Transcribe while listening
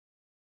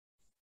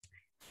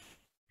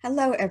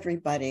Hello,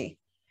 everybody.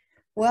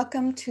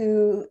 Welcome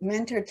to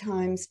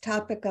MentorTime's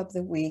topic of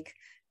the week.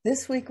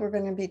 This week, we're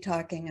going to be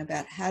talking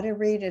about how to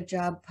read a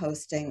job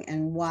posting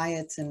and why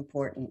it's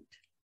important.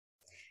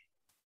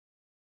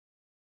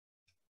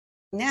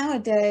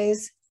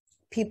 Nowadays,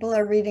 people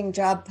are reading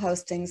job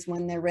postings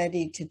when they're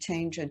ready to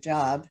change a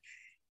job,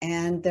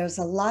 and there's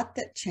a lot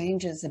that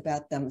changes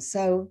about them.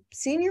 So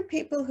senior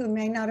people who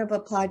may not have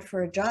applied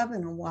for a job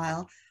in a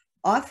while,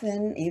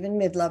 often even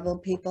mid-level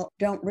people,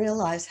 don't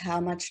realize how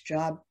much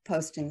job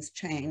postings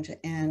change,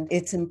 and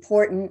it's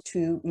important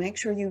to make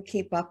sure you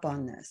keep up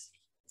on this.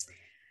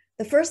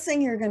 The first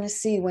thing you're going to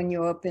see when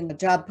you open the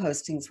job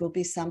postings will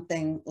be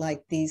something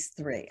like these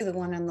three. The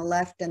one on the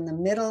left and the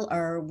middle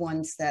are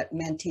ones that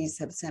mentees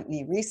have sent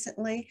me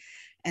recently,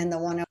 and the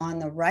one on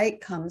the right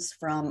comes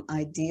from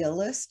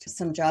Idealist,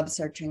 some job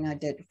searching I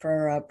did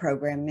for a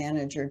program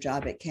manager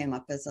job. It came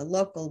up as a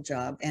local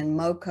job, and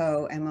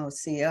MoCo,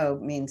 M-O-C-O,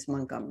 means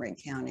Montgomery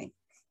County.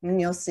 And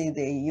you'll see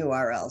the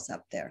URLs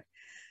up there.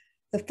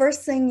 The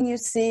first thing you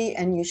see,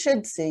 and you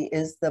should see,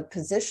 is the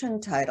position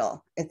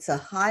title. It's a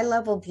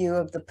high-level view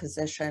of the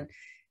position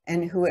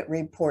and who it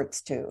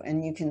reports to,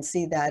 and you can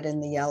see that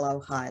in the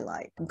yellow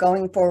highlight.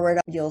 Going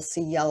forward, you'll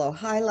see yellow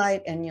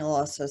highlight, and you'll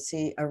also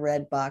see a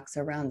red box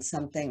around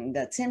something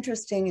that's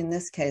interesting. In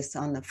this case,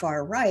 on the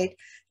far right,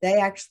 they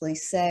actually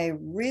say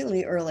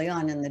really early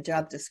on in the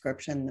job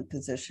description, the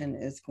position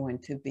is going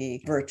to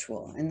be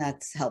virtual, and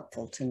that's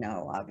helpful to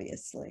know,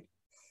 obviously.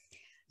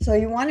 So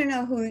you want to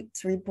know who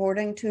it's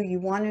reporting to. You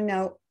want to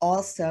know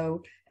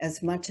also,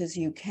 as much as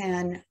you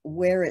can,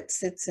 where it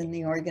sits in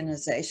the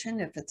organization.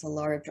 If it's a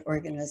large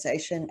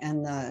organization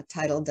and the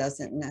title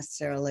doesn't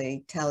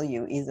necessarily tell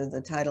you, either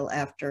the title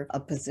after a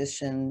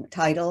position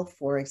title,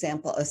 for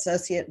example,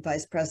 Associate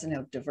Vice President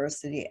of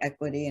Diversity,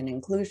 Equity, and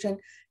Inclusion,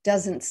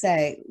 doesn't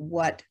say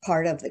what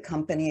part of the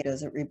company.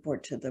 Does it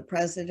report to the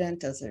president?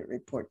 Does it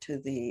report to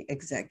the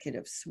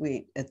executive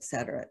suite, et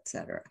cetera, et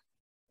cetera.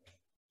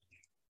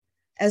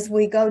 As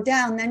we go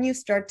down, then you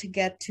start to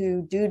get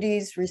to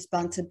duties,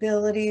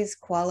 responsibilities,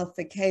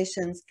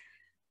 qualifications.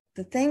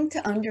 The thing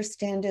to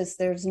understand is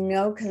there's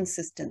no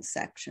consistent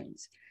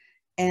sections,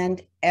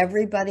 and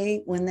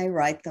everybody, when they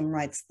write them,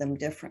 writes them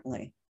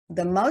differently.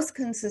 The most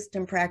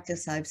consistent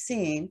practice I've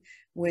seen,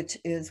 which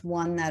is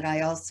one that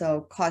I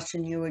also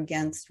caution you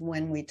against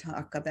when we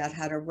talk about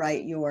how to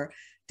write your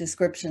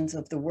descriptions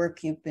of the work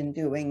you've been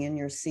doing in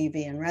your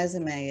CV and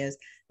resume, is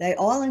they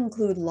all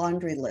include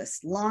laundry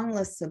lists, long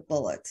lists of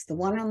bullets. The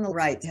one on the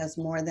right has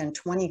more than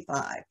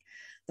 25.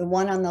 The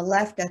one on the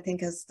left, I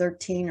think, has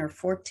 13 or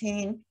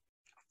 14.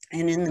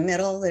 And in the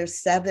middle,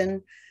 there's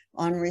 7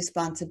 on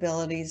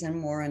responsibilities and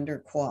more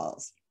under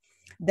quals.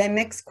 They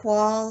mix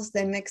quals,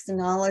 they mix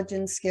knowledge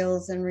and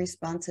skills and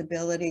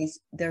responsibilities.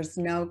 There's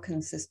no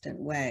consistent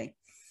way.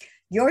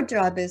 Your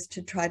job is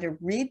to try to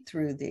read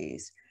through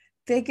these,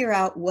 figure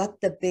out what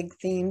the big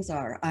themes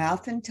are. I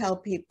often tell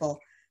people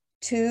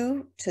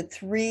 2 to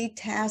 3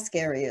 task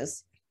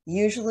areas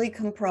usually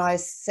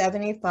comprise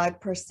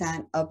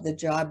 75% of the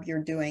job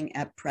you're doing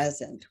at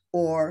present,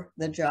 or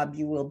the job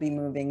you will be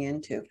moving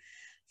into.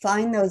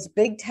 Find those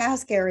big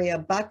task area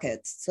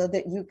buckets so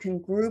that you can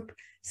group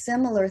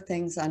similar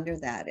things under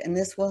that. And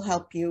this will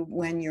help you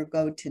when you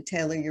go to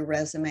tailor your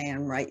resume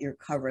and write your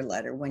cover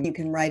letter, when you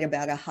can write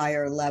about a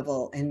higher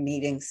level and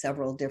meeting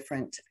several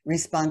different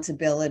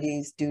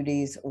responsibilities,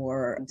 duties,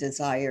 or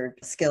desired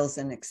skills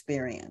and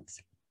experience.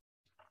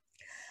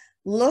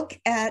 Look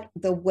at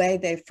the way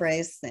they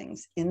phrase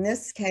things. In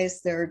this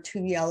case, there are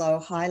 2 yellow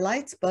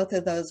highlights. Both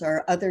of those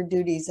are other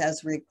duties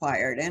as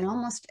required. And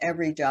almost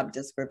every job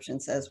description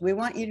says, we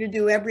want you to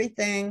do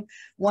everything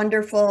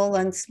wonderful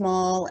and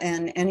small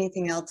and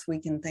anything else we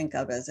can think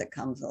of as it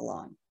comes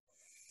along.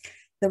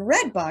 The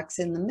red box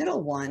in the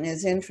middle one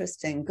is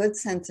interesting, good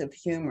sense of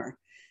humor.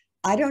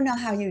 I don't know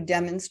how you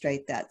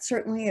demonstrate that.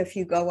 Certainly, if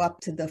you go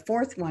up to the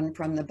 4th one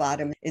from the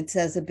bottom, it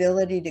says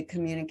ability to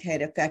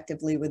communicate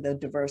effectively with a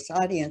diverse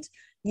audience.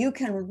 You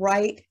can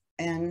write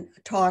and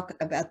talk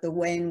about the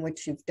way in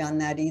which you've done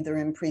that, either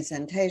in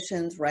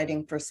presentations,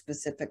 writing for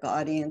specific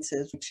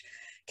audiences,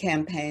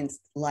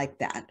 campaigns like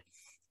that.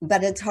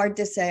 But it's hard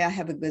to say I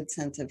have a good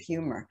sense of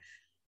humor.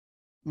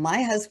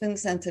 My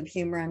husband's sense of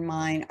humor and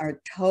mine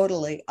are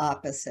totally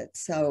opposite.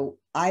 So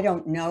I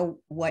don't know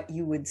what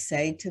you would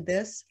say to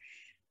this,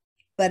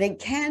 but it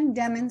can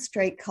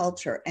demonstrate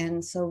culture.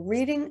 And so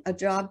reading a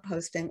job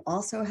posting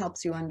also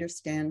helps you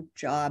understand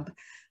job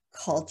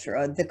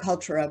culture, the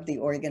culture of the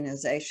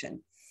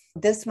organization.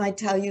 This might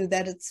tell you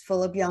that it's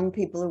full of young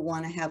people who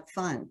want to have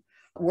fun.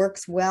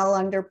 Works well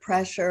under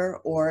pressure,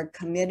 or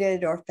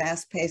committed or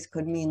fast-paced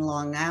could mean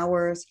long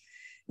hours.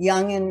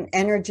 Young and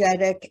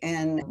energetic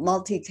and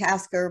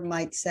multitasker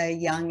might say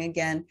young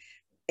again.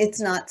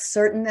 It's not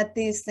certain that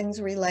these things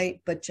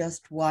relate, but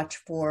just watch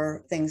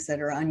for things that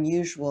are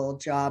unusual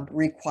job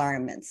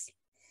requirements.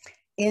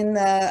 In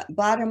the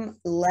bottom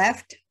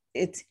left,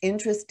 it's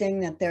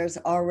interesting that there's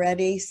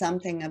already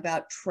something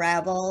about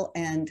travel,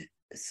 and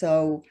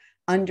so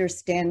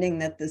understanding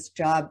that this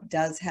job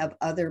does have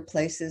other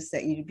places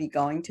that you'd be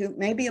going to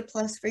may be a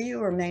plus for you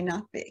or may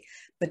not be,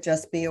 but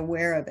just be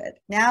aware of it.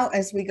 Now,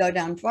 as we go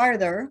down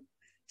farther,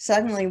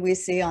 suddenly we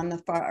see on the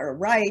far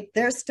right,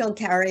 they're still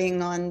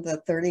carrying on the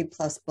 30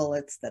 plus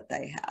bullets that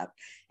they have.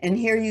 And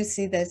here you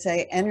see they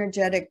say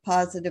energetic,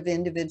 positive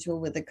individual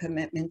with a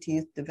commitment to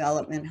youth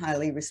development,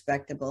 highly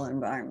respectable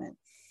environment.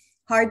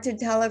 Hard to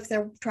tell if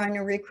they're trying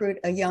to recruit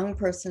a young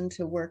person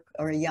to work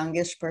or a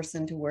youngish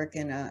person to work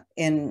in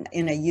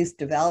a youth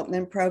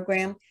development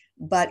program,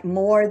 but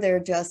more they're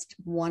just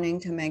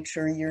wanting to make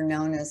sure you're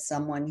known as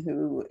someone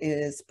who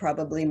is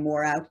probably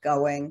more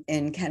outgoing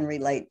and can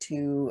relate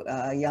to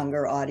a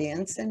younger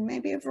audience and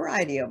maybe a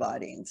variety of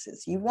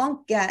audiences. You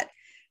won't get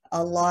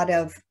a lot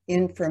of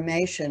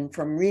information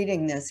from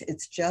reading this.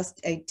 It's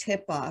just a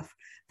tip-off.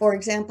 For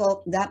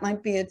example, that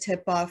might be a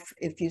tip-off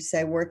if you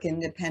say work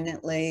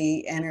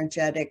independently,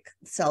 energetic,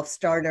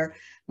 self-starter,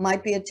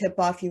 might be a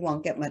tip-off you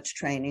won't get much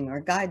training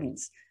or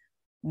guidance.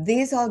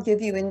 These all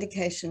give you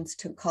indications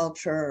to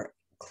culture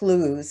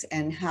clues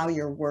and how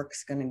your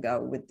work's going to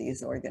go with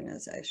these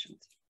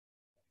organizations.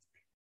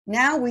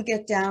 Now we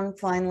get down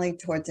finally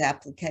towards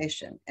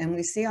application, and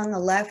we see on the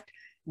left,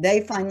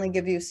 they finally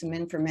give you some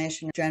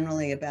information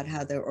generally about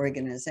how their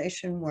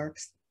organization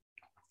works.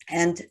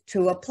 And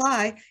to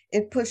apply,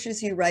 it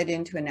pushes you right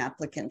into an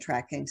applicant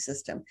tracking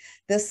system.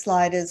 This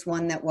slide is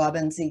one that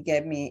Wabanzi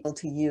gave me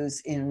to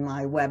use in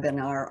my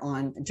webinar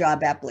on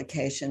job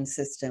application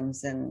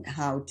systems and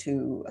how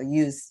to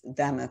use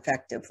them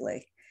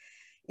effectively.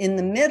 In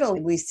the middle,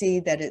 we see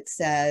that it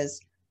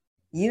says,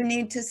 you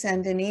need to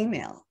send an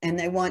email, and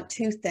they want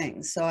two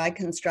things. So I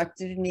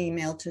constructed an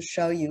email to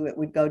show you it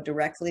would go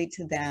directly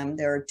to them.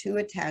 There are two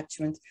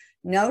attachments.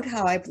 Note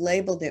how I've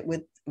labeled it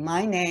with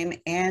my name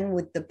and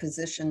with the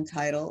position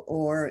title,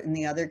 or in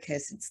the other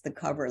case, it's the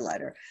cover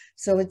letter.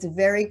 So it's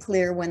very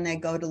clear when they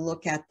go to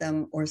look at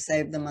them or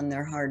save them on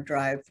their hard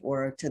drive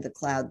or to the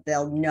cloud,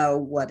 they'll know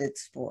what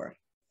it's for.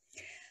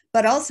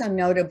 But also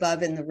note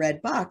above in the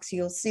red box,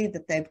 you'll see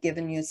that they've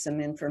given you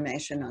some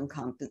information on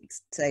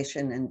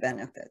compensation and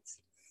benefits.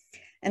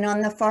 And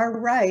on the far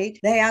right,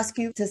 they ask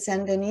you to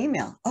send an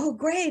email. Oh,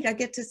 great, I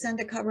get to send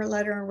a cover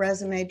letter and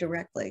resume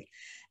directly.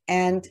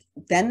 And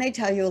then they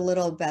tell you a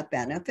little about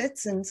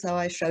benefits. And so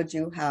I showed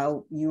you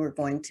how you were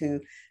going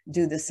to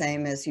do the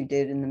same as you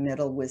did in the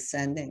middle with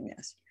sending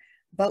this.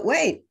 But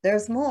wait,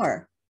 there's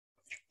more.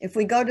 If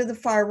we go to the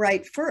far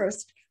right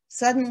first,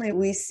 suddenly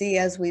we see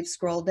as we've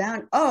scrolled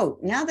down, oh,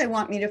 now they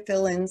want me to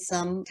fill in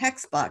some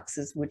text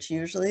boxes, which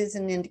usually is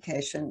an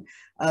indication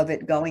of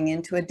it going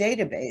into a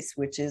database,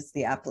 which is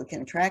the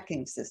applicant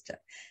tracking system.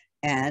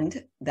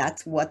 And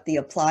that's what the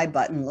apply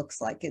button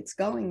looks like it's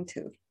going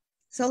to.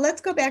 So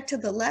let's go back to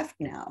the left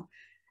now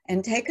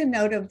and take a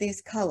note of these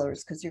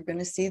colors because you're going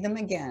to see them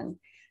again.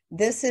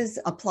 This is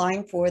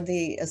applying for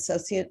the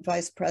Associate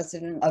Vice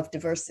President of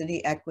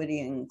Diversity, Equity,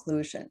 and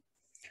Inclusion.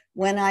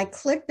 When I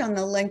clicked on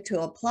the link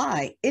to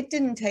apply, it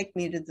didn't take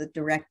me to the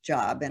direct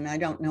job, and I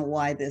don't know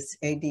why this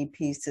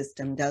ADP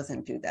system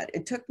doesn't do that.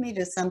 It took me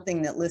to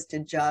something that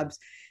listed jobs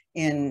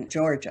in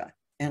Georgia,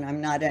 and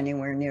I'm not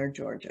anywhere near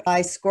Georgia.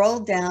 I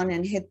scrolled down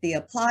and hit the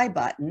apply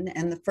button,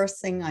 and the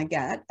first thing I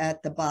get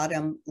at the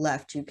bottom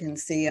left, you can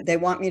see they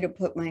want me to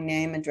put my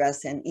name,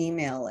 address, and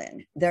email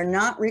in. They're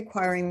not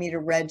requiring me to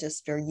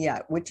register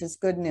yet, which is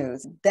good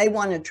news. They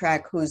want to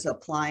track who's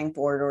applying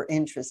for it or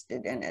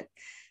interested in it.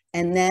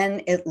 And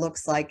then it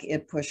looks like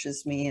it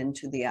pushes me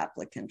into the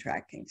applicant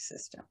tracking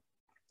system.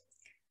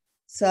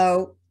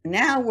 So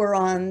now we're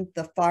on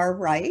the far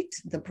right,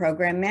 the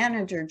program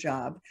manager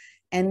job,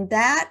 and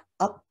that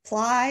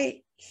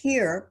apply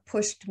here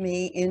pushed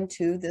me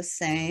into the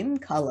same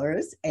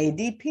colors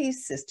ADP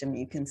system.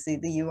 You can see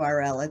the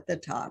URL at the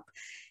top.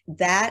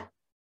 That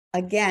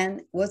again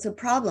was a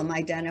problem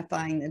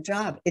identifying the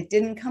job. It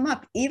didn't come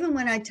up even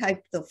when I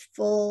typed the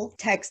full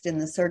text in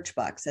the search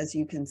box, as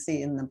you can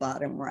see in the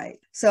bottom right.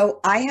 So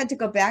I had to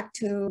go back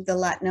to the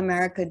Latin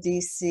America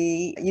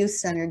DC Youth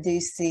Center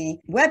DC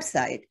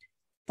website,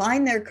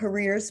 find their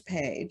careers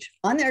page.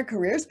 On their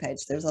careers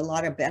page, there's a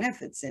lot of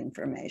benefits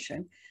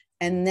information.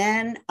 And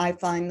then I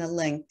find the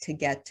link to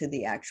get to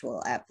the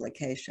actual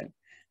application.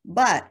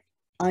 But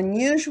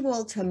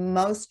unusual to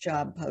most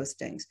job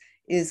postings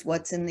is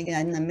what's in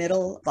the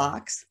middle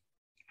box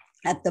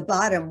at the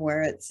bottom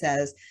where it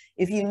says,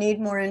 if you need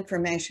more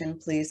information,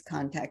 please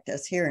contact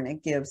us here. And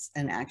it gives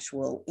an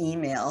actual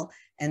email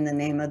and the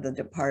name of the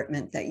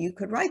department that you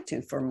could write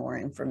to for more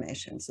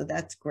information. So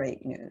that's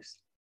great news.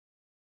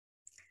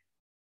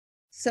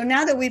 So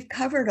now that we've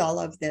covered all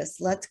of this,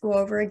 let's go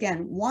over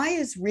again. Why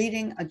is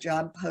reading a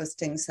job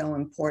posting so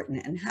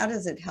important and how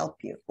does it help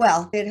you?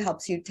 Well, it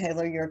helps you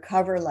tailor your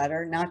cover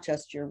letter, not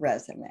just your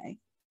resume.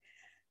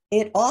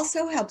 It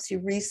also helps you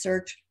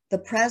research the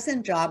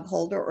present job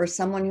holder or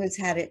someone who's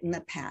had it in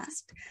the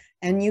past.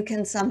 And you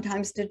can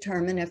sometimes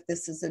determine if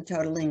this is a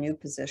totally new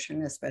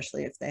position,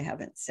 especially if they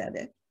haven't said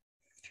it.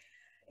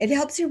 It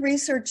helps you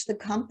research the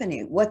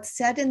company, what's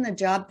said in the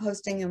job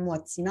posting and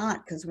what's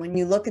not, because when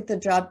you look at the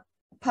job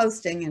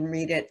posting and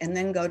read it, and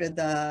then go to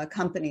the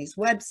company's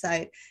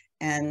website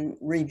and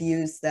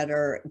reviews that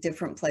are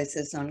different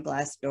places on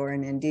Glassdoor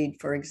and Indeed,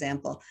 for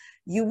example,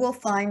 you will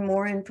find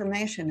more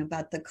information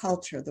about the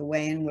culture, the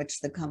way in which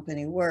the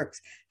company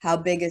works, how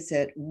big is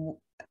it,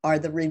 are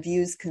the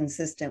reviews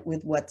consistent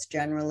with what's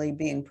generally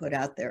being put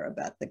out there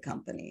about the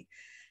company.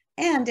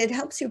 And it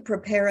helps you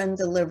prepare and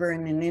deliver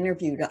in an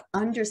interview to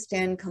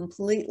understand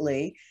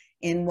completely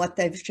in what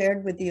they've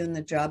shared with you in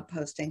the job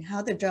posting,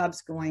 how the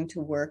job's going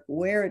to work,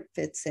 where it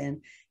fits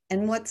in,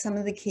 and what some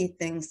of the key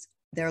things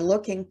they're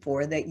looking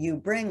for that you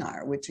bring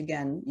are, which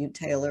again, you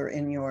tailor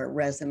in your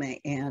resume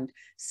and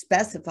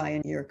specify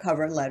in your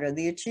cover letter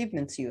the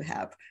achievements you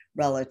have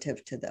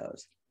relative to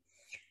those.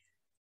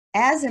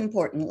 As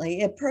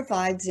importantly, it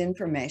provides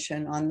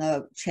information on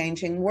the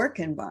changing work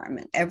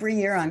environment. Every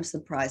year, I'm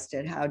surprised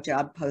at how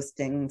job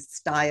posting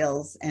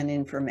styles and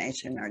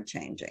information are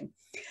changing.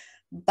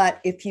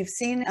 But if you've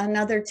seen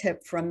another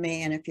tip from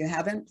me, and if you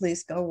haven't,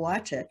 please go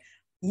watch it.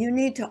 You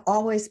need to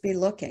always be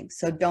looking.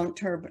 So don't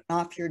turn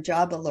off your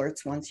job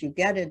alerts once you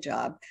get a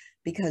job,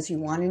 because you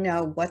want to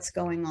know what's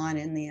going on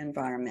in the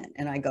environment.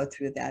 And I go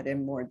through that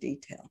in more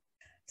detail.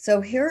 So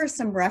here are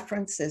some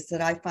references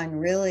that I find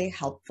really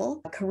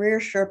helpful.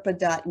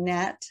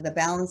 CareerSherpa.net,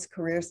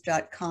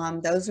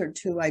 thebalancedcareers.com. Those are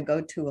two I go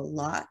to a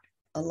lot,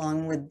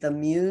 along with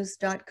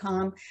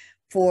themuse.com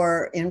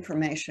for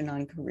information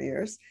on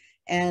careers.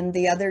 And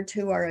the other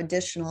two are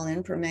additional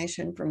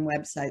information from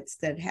websites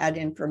that had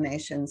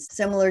information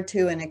similar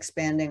to and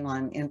expanding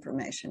on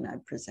information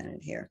I've presented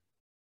here.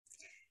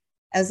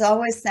 As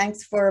always,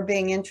 thanks for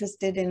being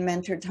interested in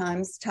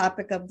MentorTime's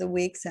topic of the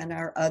weeks and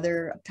our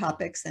other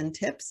topics and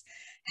tips.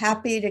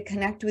 Happy to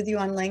connect with you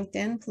on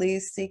LinkedIn.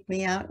 Please seek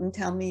me out and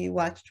tell me you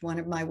watched one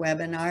of my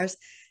webinars.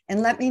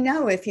 And let me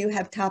know if you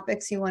have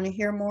topics you want to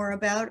hear more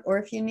about, or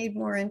if you need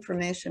more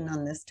information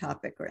on this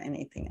topic or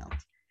anything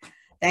else.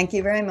 Thank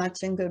you very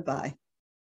much, and goodbye.